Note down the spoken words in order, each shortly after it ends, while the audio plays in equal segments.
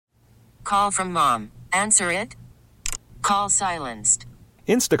Call from mom. Answer it. Call silenced.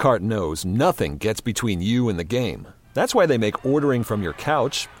 Instacart knows nothing gets between you and the game. That's why they make ordering from your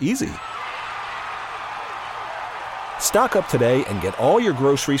couch easy. Stock up today and get all your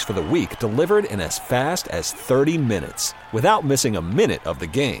groceries for the week delivered in as fast as 30 minutes without missing a minute of the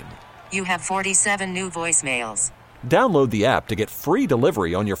game. You have 47 new voicemails. Download the app to get free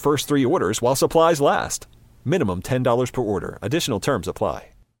delivery on your first 3 orders while supplies last. Minimum $10 per order. Additional terms apply.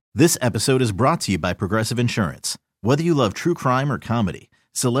 This episode is brought to you by Progressive Insurance. Whether you love true crime or comedy,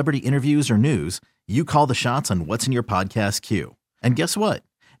 celebrity interviews or news, you call the shots on what's in your podcast queue. And guess what?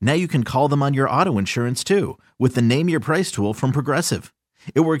 Now you can call them on your auto insurance too with the Name Your Price tool from Progressive.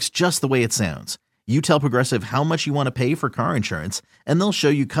 It works just the way it sounds. You tell Progressive how much you want to pay for car insurance, and they'll show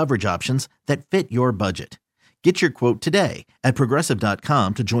you coverage options that fit your budget. Get your quote today at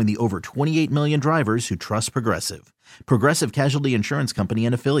Progressive.com to join the over 28 million drivers who trust Progressive. Progressive Casualty Insurance Company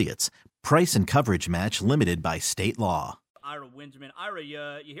and Affiliates. Price and coverage match limited by state law. Ira Winderman. Ira,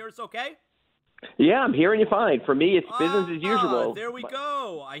 you hear us okay? Yeah, I'm hearing you fine. For me, it's business as usual. There we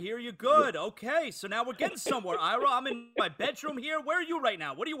go. I hear you good. Okay, so now we're getting somewhere. Ira, I'm in my bedroom here. Where are you right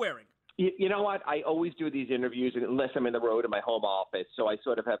now? What are you wearing? You know what? I always do these interviews unless I'm in the road in my home office. So I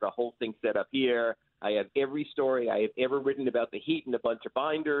sort of have the whole thing set up here. I have every story I have ever written about the Heat in a bunch of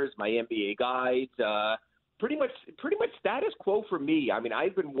binders, my NBA guides, pretty much status quo for me. I mean,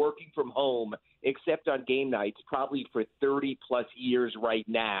 I've been working from home except on game nights probably for 30 plus years right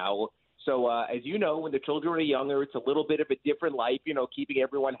now. So as you know, when the children are younger, it's a little bit of a different life, keeping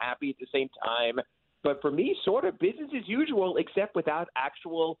everyone happy at the same time. But for me, sort of business as usual, except without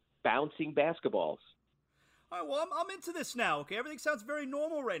actual bouncing basketballs. All right, well, I'm into this now, okay? Everything sounds very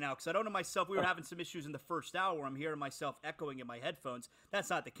normal right now because I don't know myself. We were having some issues in the first hour where I'm hearing myself echoing in my headphones. That's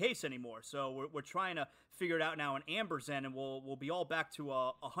not the case anymore. So we're trying to figure it out now on Amber's end, and we'll be all back to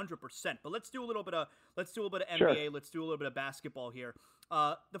 100%. But let's do a little bit of NBA. Sure. Let's do a little bit of basketball here.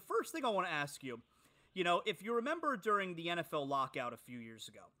 The first thing I want to ask you, if you remember during the NFL lockout a few years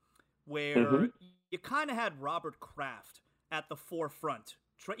ago, where you kind of had Robert Kraft at the forefront.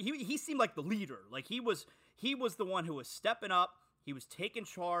 He seemed like the leader. Like he was the one who was stepping up. He was taking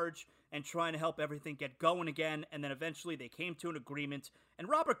charge and trying to help everything get going again. And then eventually they came to an agreement. And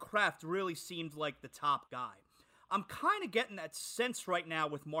Robert Kraft really seemed like the top guy. I'm kind of getting that sense right now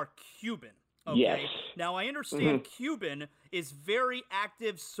with Mark Cuban. Okay. Yes. Now I understand Cuban is very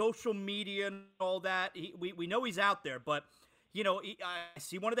active, social media and all that. We know he's out there, but I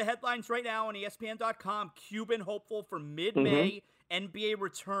see one of the headlines right now on ESPN.com. Cuban hopeful for mid-May. NBA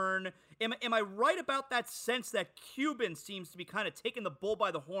return. Am I right about that sense that Cuban seems to be kind of taking the bull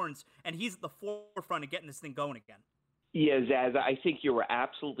by the horns and he's at the forefront of getting this thing going again? Yeah, Zaz, I think you were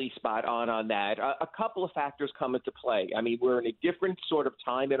absolutely spot on that. A couple of factors come into play. I mean, we're in a different sort of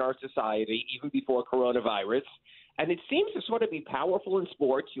time in our society, even before coronavirus. And it seems to sort of be powerful in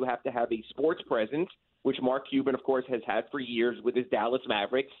sports. You have to have a sports presence, which Mark Cuban, of course, has had for years with his Dallas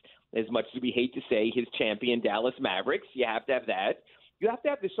Mavericks. As much as we hate to say his champion Dallas Mavericks, you have to have that. You have to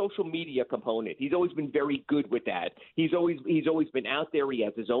have the social media component. He's always been very good with that. He's always been out there. He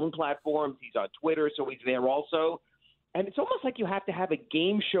has his own platforms. He's on Twitter, so he's there also. And it's almost like you have to have a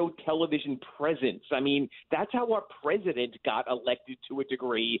game show television presence. I mean, that's how our president got elected to a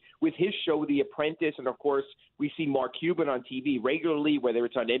degree with his show, The Apprentice. And, of course, we see Mark Cuban on TV regularly, whether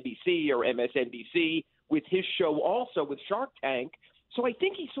it's on NBC or MSNBC, with his show also with Shark Tank. So I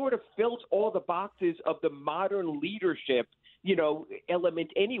think he sort of fills all the boxes of the modern leadership, element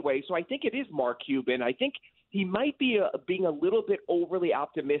anyway. So I think it is Mark Cuban. I think he might be being a little bit overly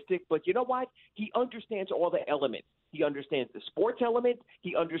optimistic, but you know what? He understands all the elements. He understands the sports element,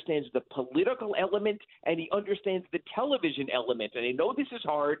 he understands the political element, and he understands the television element. And I know this is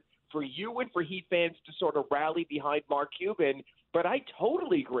hard for you and for Heat fans to sort of rally behind Mark Cuban, but I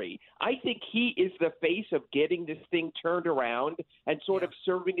totally agree. I think he is the face of getting this thing turned around and sort of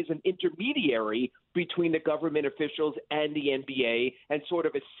serving as an intermediary between the government officials and the NBA and sort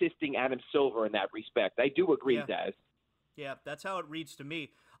of assisting Adam Silver in that respect. I do agree, Daz. Yeah, that's how it reads to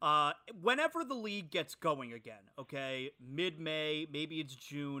me. Whenever the league gets going again, okay, mid-May, maybe it's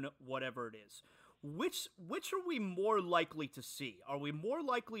June, whatever it is, which are we more likely to see? Are we more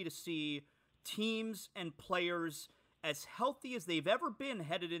likely to see teams and players as healthy as they've ever been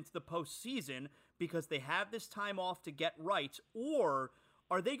headed into the postseason because they have this time off to get right, or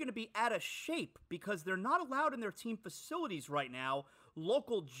are they going to be out of shape because they're not allowed in their team facilities right now?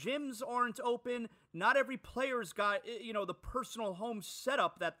 Local gyms aren't open. Not every player's got, the personal home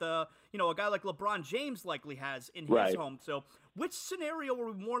setup that a guy like LeBron James likely has in his home. So which scenario are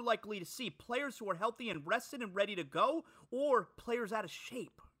we more likely to see? Players who are healthy and rested and ready to go, or players out of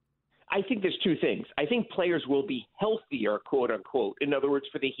shape? I think there's two things. I think players will be healthier, quote unquote. In other words,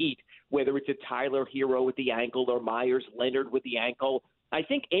 for the Heat, whether it's a Tyler Hero with the ankle or Myers Leonard with the ankle, I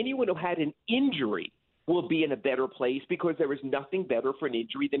think anyone who had an injury will be in a better place because there is nothing better for an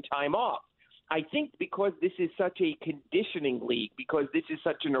injury than time off. I think because this is such a conditioning league, because this is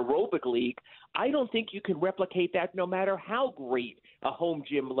such an aerobic league, I don't think you can replicate that no matter how great a home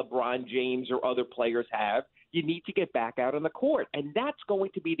gym LeBron James or other players have. You need to get back out on the court, and that's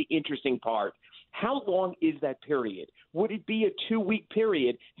going to be the interesting part. How long is that period? Would it be a 2-week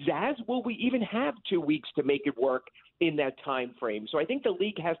period? Zaz, will we even have 2 weeks to make it work in that time frame? So I think the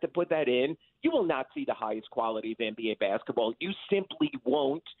league has to put that in. You will not see the highest quality of NBA basketball. You simply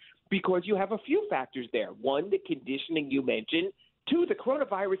won't, because you have a few factors there. One, the conditioning you mentioned. Two, the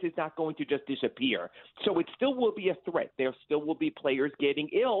coronavirus is not going to just disappear. So it still will be a threat. There still will be players getting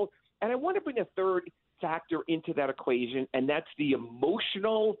ill. And I want to bring a third factor into that equation, and that's the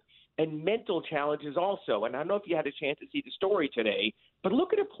emotional and mental challenges also. And I don't know if you had a chance to see the story today, but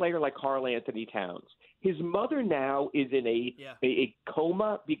look at a player like Karl Anthony Towns. His mother now is in a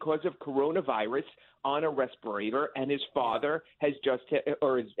coma because of coronavirus on a respirator, and his father has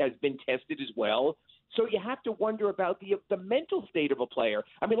has been tested as well. So you have to wonder about the mental state of a player.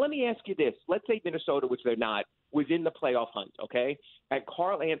 I mean, let me ask you this. Let's say Minnesota, which they're not, was in the playoff hunt, okay? And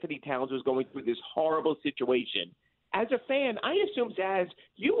Karl Anthony Towns was going through this horrible situation. As a fan, I assume, Zaz,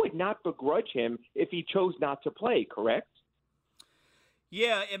 you would not begrudge him if he chose not to play, correct?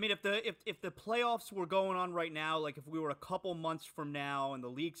 Yeah, I mean, if the playoffs were going on right now, like if we were a couple months from now and the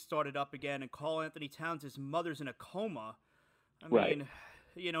league started up again and Karl Anthony Towns, his mother's in a coma, I mean,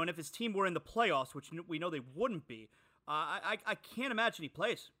 you know, and if his team were in the playoffs, which we know they wouldn't be, I can't imagine he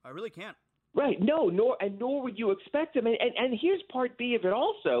plays. I really can't. Right. No, nor would you expect him. And here's part B of it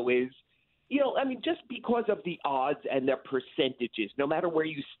also is, you know, I mean, just because of the odds and the percentages, no matter where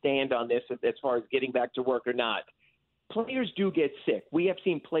you stand on this as far as getting back to work or not, players do get sick. We have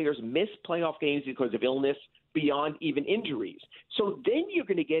seen players miss playoff games because of illness beyond even injuries. So then you're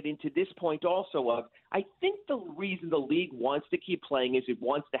going to get into this point also of, I think the reason the league wants to keep playing is it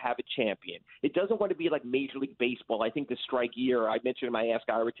wants to have a champion. It doesn't want to be like Major League Baseball. I think the strike year, I mentioned in my Ask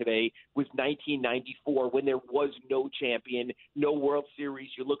Ira today, was 1994 when there was no champion, no World Series.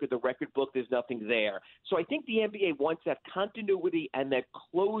 You look at the record book, there's nothing there. So I think the NBA wants that continuity and that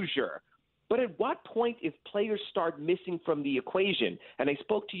closure. But at what point, if players start missing from the equation, and I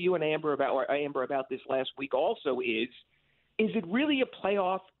spoke to you and Amber about this last week also, is it really a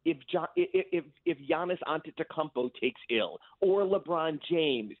playoff if Giannis Antetokounmpo takes ill or LeBron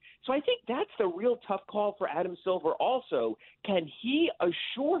James? So I think that's the real tough call for Adam Silver also. Can he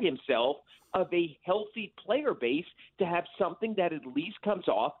assure himself of a healthy player base to have something that at least comes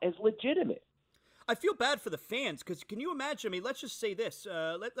off as legitimate? I feel bad for the fans because can you imagine? I mean, let's just say this.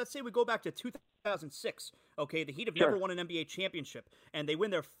 Let's say we go back to 2006. Okay, the Heat have never won an NBA championship, and they win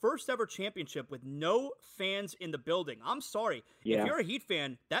their first ever championship with no fans in the building. I'm sorry. If you're a Heat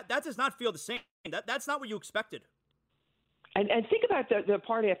fan, that does not feel the same. That's not what you expected. And think about the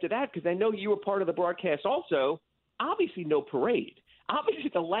part after that, because I know you were part of the broadcast also. Obviously, no parade.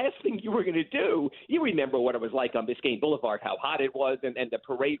 Obviously, the last thing you were going to do, you remember what it was like on Biscayne Boulevard, how hot it was, and the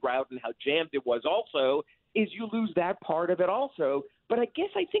parade route and how jammed it was also, is you lose that part of it also. But I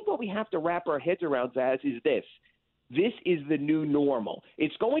think what we have to wrap our heads around, Zaz, is this. This is the new normal.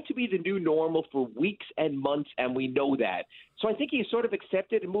 It's going to be the new normal for weeks and months, and we know that. So I think you sort of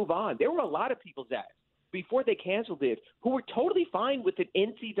accept it and move on. There were a lot of people, Zaz, before they canceled it, who were totally fine with an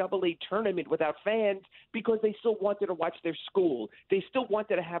NCAA tournament without fans because they still wanted to watch their school. They still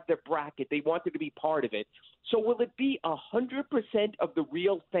wanted to have their bracket. They wanted to be part of it. So will it be 100% of the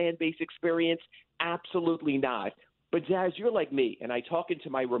real fan base experience? Absolutely not. But, Zaz, you're like me, and I talk into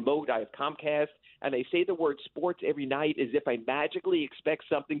my remote. I have Comcast, and I say the word sports every night as if I magically expect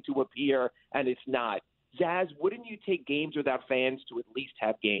something to appear, and it's not. Zaz, wouldn't you take games without fans to at least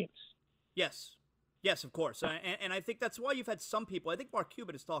have games? Yes. Yes, of course. And I think that's why you've had some people, I think Mark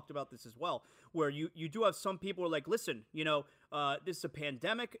Cuban has talked about this as well, where you do have some people who are like, listen, you know, this is a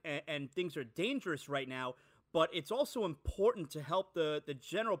pandemic and things are dangerous right now, but it's also important to help the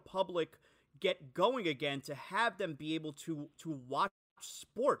general public get going again, to have them be able to watch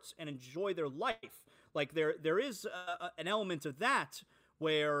sports and enjoy their life. Like there is an element of that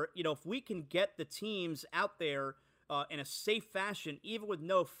where, you know, if we can get the teams out there in a safe fashion, even with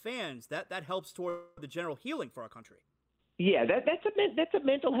no fans, that helps toward the general healing for our country. Yeah, that's a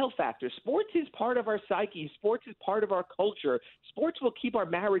mental health factor. Sports is part of our psyche. Sports is part of our culture. Sports will keep our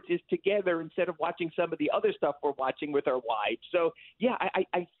marriages together instead of watching some of the other stuff we're watching with our wives. So, yeah,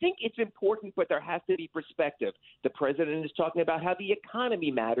 I think it's important, but there has to be perspective. The president is talking about how the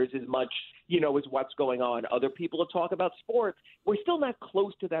economy matters as much, as what's going on. Other people will talk about sports. We're still not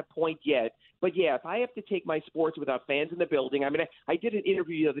close to that point yet. But, yeah, if I have to take my sports without fans in the building, I did an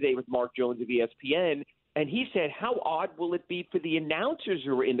interview the other day with Mark Jones of ESPN, and he said, how odd will it be for the announcers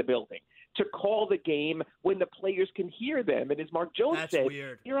who are in the building to call the game when the players can hear them? And as Mark Jones said,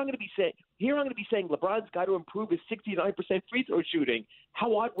 weird. Here I'm going to be saying LeBron's got to improve his 69% free throw shooting.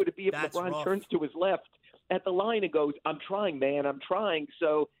 How odd would it be if LeBron turns to his left at the line and goes, I'm trying, man, I'm trying.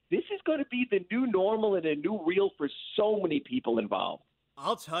 So this is going to be the new normal and a new real for so many people involved.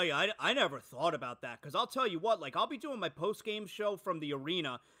 I'll tell you, I never thought about that, because I'll tell you what, I'll be doing my post-game show from the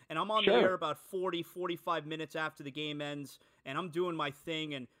arena, and I'm on the air about 45 minutes after the game ends, and I'm doing my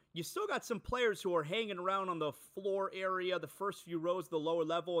thing, and you still got some players who are hanging around on the floor area, the first few rows, the lower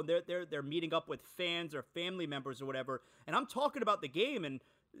level, and they're meeting up with fans or family members or whatever, and I'm talking about the game, and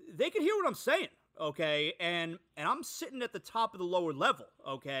they can hear what I'm saying, okay, and I'm sitting at the top of the lower level,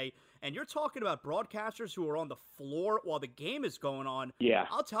 okay. And you're talking about broadcasters who are on the floor while the game is going on. Yeah.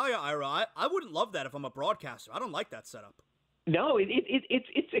 I'll tell you, Ira, I wouldn't love that if I'm a broadcaster. I don't like that setup. No,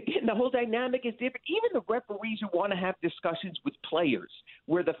 it's again, the whole dynamic is different. Even the referees who want to have discussions with players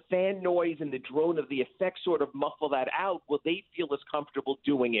where the fan noise and the drone of the effects sort of muffle that out, will they feel as comfortable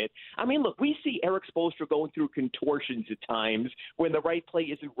doing it? Look, we see Eric Spoelstra going through contortions at times when the right play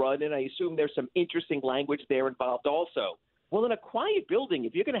isn't run, and I assume there's some interesting language there involved also. Well, in a quiet building,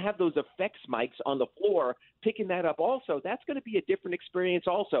 if you're going to have those effects mics on the floor picking that up also, that's going to be a different experience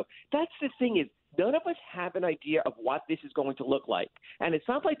also. That's the thing is, none of us have an idea of what this is going to look like. And it's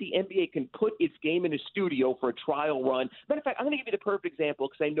not like the NBA can put its game in a studio for a trial run. Matter of fact, I'm going to give you the perfect example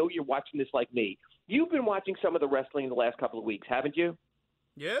because I know you're watching this like me. You've been watching some of the wrestling in the last couple of weeks, haven't you?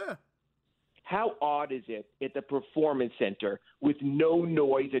 Yeah. How odd is it at the Performance Center with no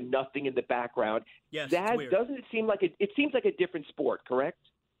noise and nothing in the background? Yes, that it's weird. Doesn't it seem like it seems like a different sport, correct?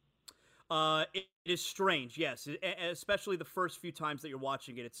 It is strange, yes, especially the first few times that you're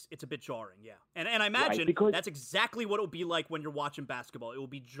watching it. It's a bit jarring, yeah. And I imagine that's exactly what it will be like when you're watching basketball. It will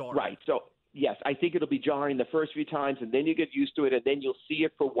be jarring. Right. So, yes, I think it'll be jarring the first few times, and then you get used to it, and then you'll see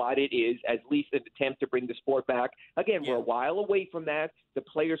it for what it is, at least an attempt to bring the sport back. Again, we're a while away from that. The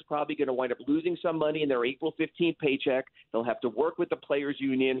players probably going to wind up losing some money in their April 15th paycheck. They'll have to work with the players'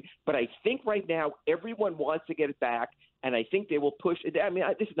 union. But I think right now everyone wants to get it back, and I think they will push – this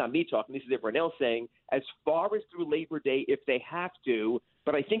is not me talking. This is everyone else saying as far as through Labor Day if they have to.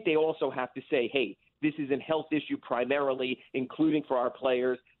 But I think they also have to say, hey, this is a health issue primarily, including for our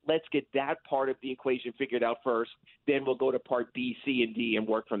players. Let's get that part of the equation figured out first. Then we'll go to part B, C, and D and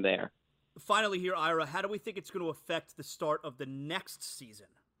work from there. Finally here, Ira, how do we think it's going to affect the start of the next season?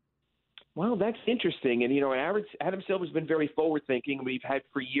 Well, that's interesting. And, Adam Silver's been very forward-thinking. We've had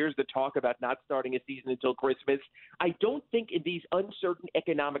for years the talk about not starting a season until Christmas. I don't think in these uncertain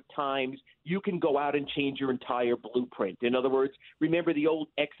economic times you can go out and change your entire blueprint. In other words, remember the old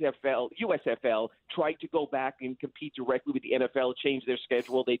XFL, USFL tried to go back and compete directly with the NFL, change their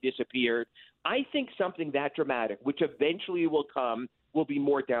schedule. They disappeared. I think something that dramatic, which eventually will come, will be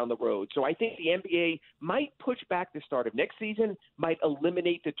more down the road. So I think the NBA might push back the start of next season, might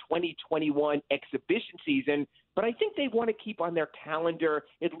eliminate the 2021 exhibition season, but I think they want to keep on their calendar,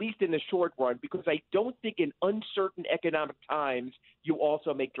 at least in the short run, because I don't think in uncertain economic times you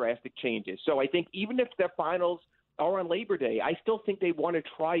also make drastic changes. So I think even if the finals are on Labor Day, I still think they want to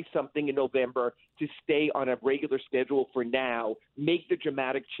try something in November to stay on a regular schedule for now, make the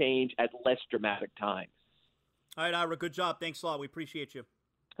dramatic change at less dramatic times. All right, Ira, good job. Thanks a lot. We appreciate you.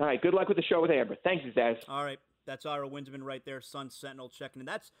 All right, good luck with the show with Amber. Thanks, Zaz. All right, that's Ira Winderman right there, Sun Sentinel checking in.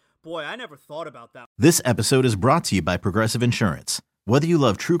 Boy, I never thought about that. This episode is brought to you by Progressive Insurance. Whether you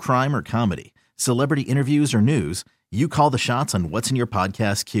love true crime or comedy, celebrity interviews or news, you call the shots on what's in your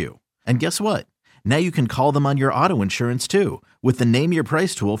podcast queue. And guess what? Now you can call them on your auto insurance too with the Name Your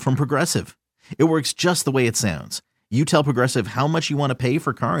Price tool from Progressive. It works just the way it sounds. You tell Progressive how much you want to pay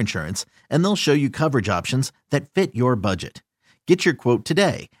for car insurance, and they'll show you coverage options that fit your budget. Get your quote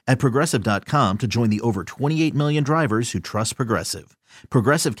today at Progressive.com to join the over 28 million drivers who trust Progressive.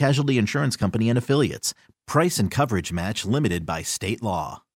 Progressive Casualty Insurance Company and Affiliates. Price and coverage match limited by state law.